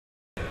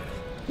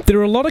There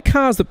are a lot of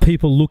cars that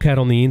people look at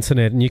on the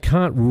internet and you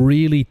can't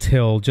really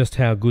tell just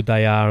how good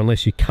they are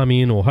unless you come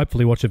in or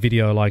hopefully watch a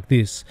video like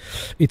this.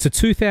 It's a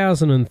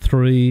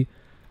 2003,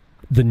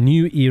 the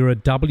new era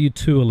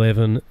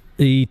W211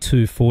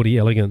 E240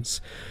 Elegance.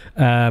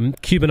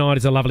 Cubanite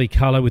is a lovely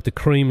colour with the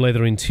cream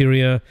leather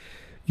interior.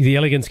 The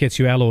Elegance gets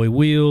you alloy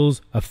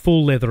wheels, a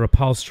full leather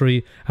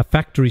upholstery, a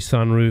factory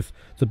sunroof,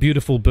 the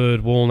beautiful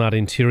bird walnut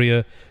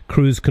interior,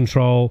 cruise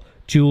control,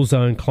 dual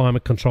zone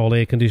climate control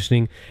air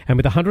conditioning, and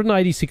with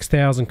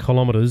 186,000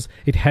 kilometres,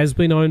 it has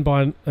been owned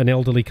by an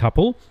elderly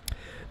couple.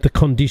 The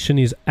condition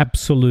is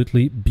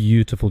absolutely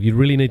beautiful. You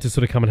really need to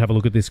sort of come and have a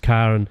look at this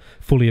car and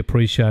fully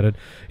appreciate it.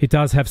 It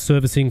does have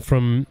servicing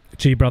from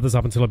G Brothers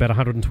up until about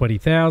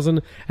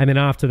 120,000, and then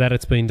after that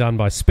it's been done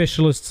by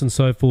specialists and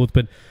so forth,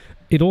 but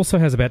it also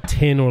has about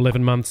 10 or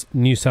 11 months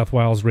New South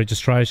Wales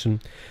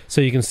registration.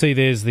 So you can see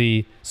there's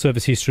the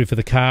service history for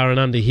the car, and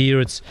under here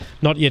it's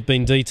not yet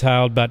been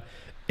detailed, but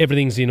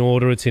everything's in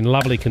order. It's in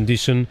lovely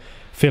condition,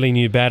 fairly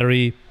new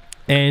battery,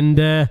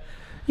 and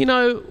you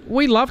know,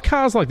 we love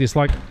cars like this,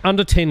 like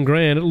under 10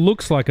 grand. It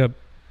looks like a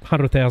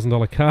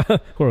 $100,000 car,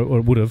 or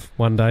it would have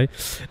one day.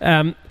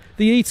 The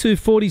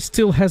E240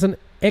 still has an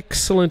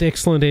excellent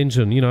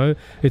engine. You know,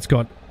 it's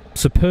got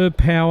superb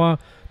power,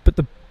 but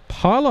the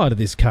highlight of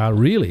this car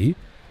really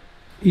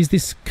is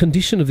this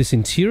condition of this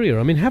interior.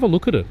 I mean, have a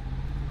look at it.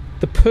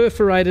 The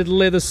perforated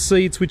leather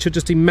seats, which are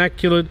just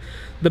immaculate.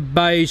 The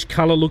beige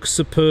colour looks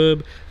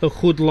superb. The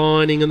hood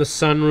lining and the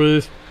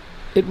sunroof.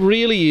 It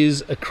really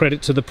is a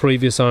credit to the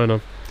previous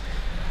owner.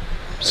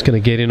 Just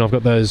going to get in. I've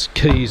got those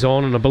keys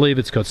on, and I believe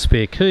it's got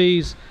spare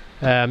keys.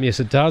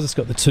 Yes, it does. It's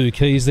got the 2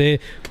 keys there.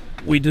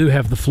 We do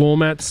have the floor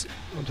mats.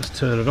 I'll just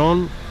turn it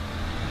on.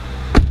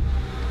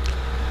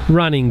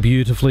 Running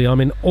beautifully. I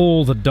mean,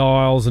 all the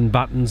dials and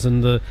buttons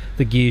and the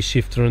gear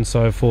shifter and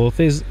so forth.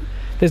 There's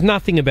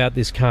nothing about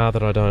this car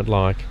that I don't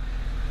like.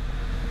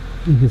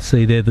 You can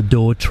see there the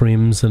door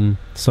trims and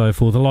so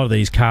forth. A lot of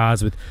these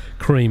cars with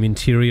cream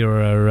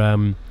interior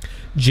are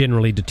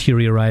generally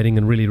deteriorating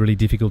and really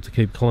difficult to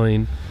keep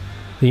clean.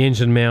 The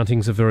engine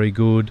mountings are very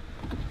good.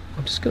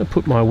 I'm just going to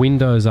put my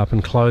windows up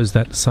and close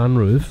that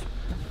sunroof.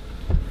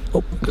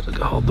 Oh, got to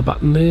hold the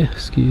button there,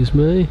 excuse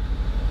me.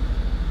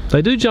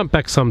 They do jump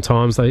back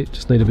sometimes. They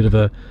just need a bit of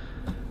a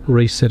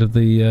reset of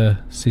the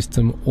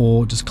system,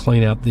 or just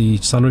clean out the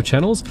sunroof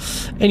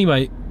channels.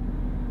 Anyway,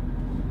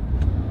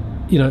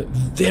 you know,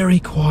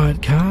 very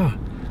quiet car.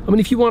 I mean,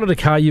 if you wanted a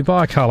car, you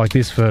buy a car like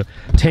this for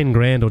 10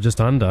 grand or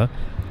just under,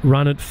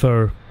 run it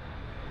for,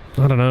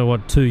 I don't know,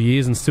 what, 2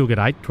 years and still get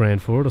 8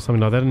 grand for it or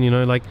something like that, and you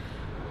know, like,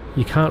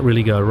 you can't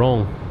really go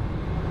wrong.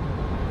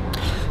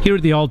 Here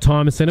at the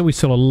Oldtimer Centre, we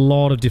sell a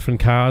lot of different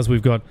cars.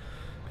 We've got,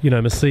 you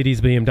know,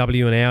 Mercedes,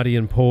 BMW and Audi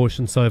and Porsche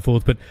and so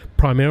forth, but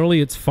primarily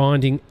it's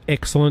finding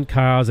excellent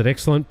cars at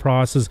excellent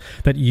prices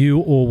that you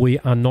or we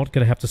are not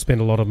going to have to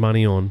spend a lot of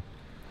money on.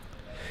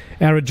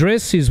 Our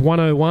address is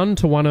 101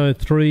 to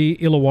 103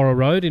 Illawarra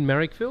Road in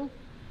Marrickville.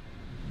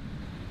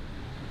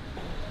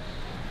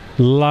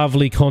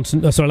 Lovely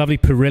lovely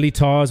Pirelli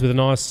tyres with a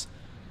nice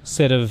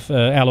set of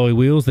alloy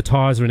wheels. The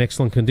tyres are in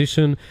excellent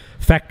condition.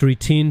 Factory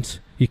tint.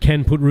 You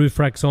can put roof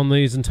racks on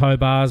these and tow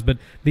bars, but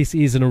this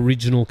is an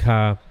original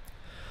car.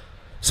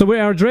 So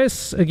our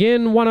address,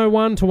 again,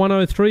 101 to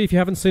 103, if you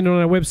haven't seen it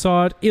on our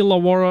website,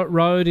 Illawarra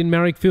Road in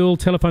Marrickville.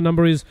 Telephone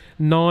number is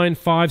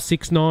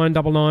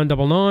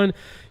 95699999.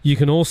 You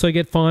can also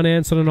get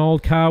finance on an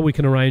old car. We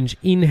can arrange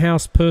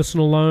in-house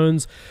personal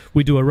loans.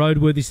 We do a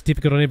roadworthy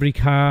certificate on every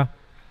car.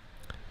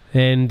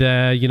 And,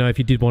 you know, if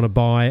you did want to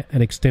buy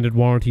an extended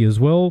warranty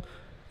as well,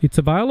 it's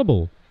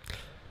available.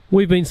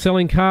 We've been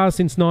selling cars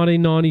since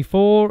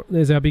 1994.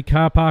 There's our big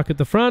car park at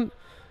the front.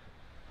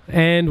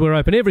 And we're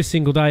open every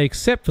single day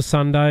except for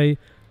Sunday.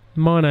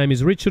 My name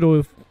is Richard,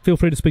 or feel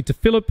free to speak to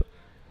Philip.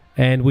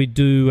 And we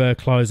do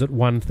close at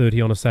 1:30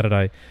 on a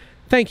Saturday.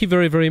 Thank you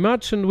very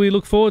much, and we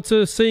look forward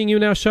to seeing you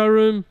in our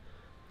showroom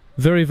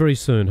very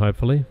soon,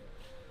 hopefully.